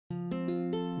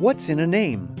What's in a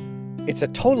name? It's a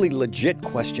totally legit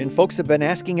question folks have been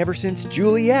asking ever since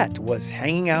Juliet was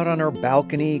hanging out on her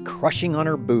balcony, crushing on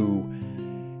her boo.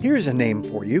 Here's a name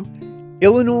for you: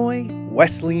 Illinois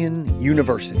Wesleyan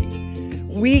University.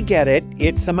 We get it,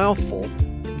 it's a mouthful.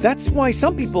 That's why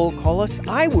some people call us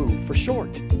IWU for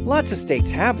short. Lots of states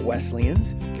have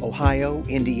Wesleyans: Ohio,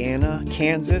 Indiana,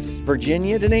 Kansas,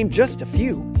 Virginia, to name just a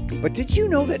few. But did you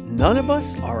know that none of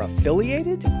us are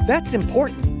affiliated? That's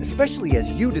important, especially as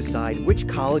you decide which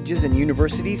colleges and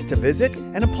universities to visit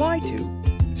and apply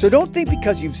to. So don't think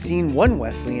because you've seen one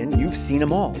Wesleyan, you've seen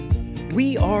them all.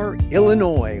 We are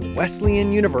Illinois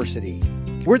Wesleyan University.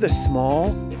 We're the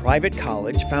small, private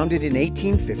college founded in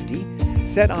 1850,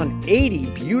 set on 80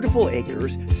 beautiful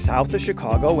acres south of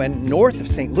Chicago and north of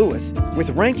St. Louis,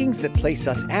 with rankings that place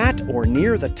us at or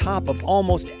near the top of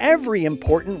almost every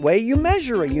important way you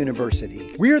measure a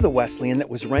university. We're the Wesleyan that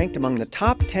was ranked among the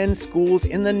top 10 schools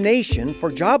in the nation for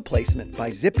job placement by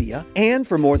Zippia, and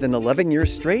for more than 11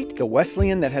 years straight, the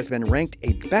Wesleyan that has been ranked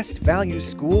a best value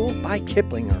school by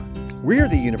Kiplinger. We're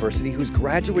the university whose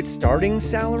graduate starting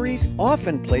salaries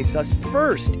often place us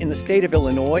first in the state of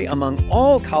Illinois among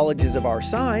all colleges of our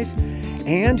size,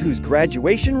 and whose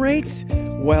graduation rates,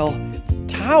 well,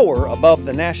 tower above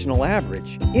the national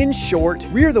average. In short,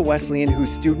 we're the Wesleyan whose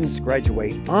students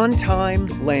graduate on time,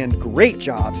 land great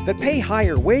jobs that pay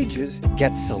higher wages,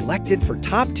 get selected for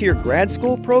top-tier grad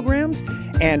school programs,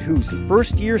 and whose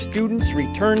first-year students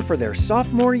return for their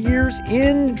sophomore years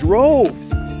in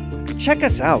droves. Check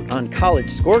us out on College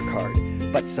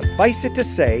Scorecard, but suffice it to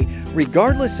say,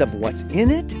 regardless of what's in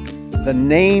it, the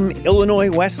name Illinois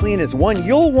Wesleyan is one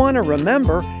you'll want to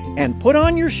remember and put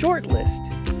on your short list.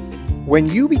 When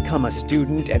you become a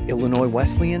student at Illinois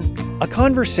Wesleyan, a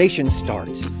conversation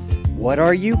starts. What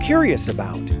are you curious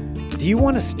about? Do you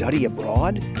want to study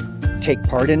abroad? Take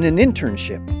part in an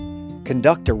internship?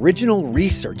 Conduct original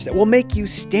research that will make you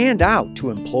stand out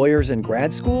to employers and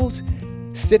grad schools?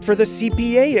 Sit for the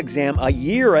CPA exam a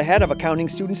year ahead of accounting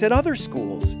students at other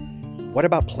schools? What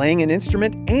about playing an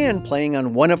instrument and playing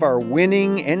on one of our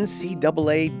winning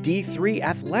NCAA D3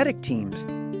 athletic teams?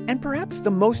 And perhaps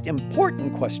the most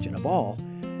important question of all,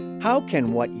 how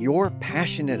can what you're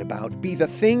passionate about be the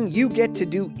thing you get to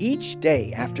do each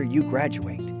day after you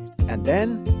graduate? And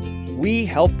then we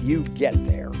help you get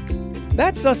there.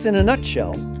 That's us in a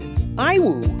nutshell.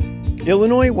 IWU,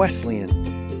 Illinois Wesleyan.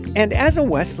 And as a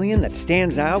Wesleyan that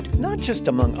stands out not just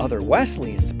among other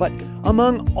Wesleyans, but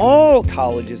among all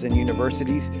colleges and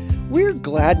universities, we're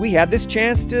glad we had this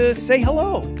chance to say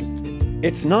hello.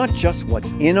 It's not just what's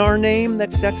in our name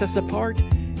that sets us apart,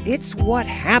 it's what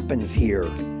happens here.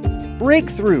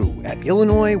 Breakthrough at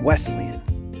Illinois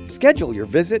Wesleyan. Schedule your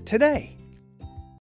visit today.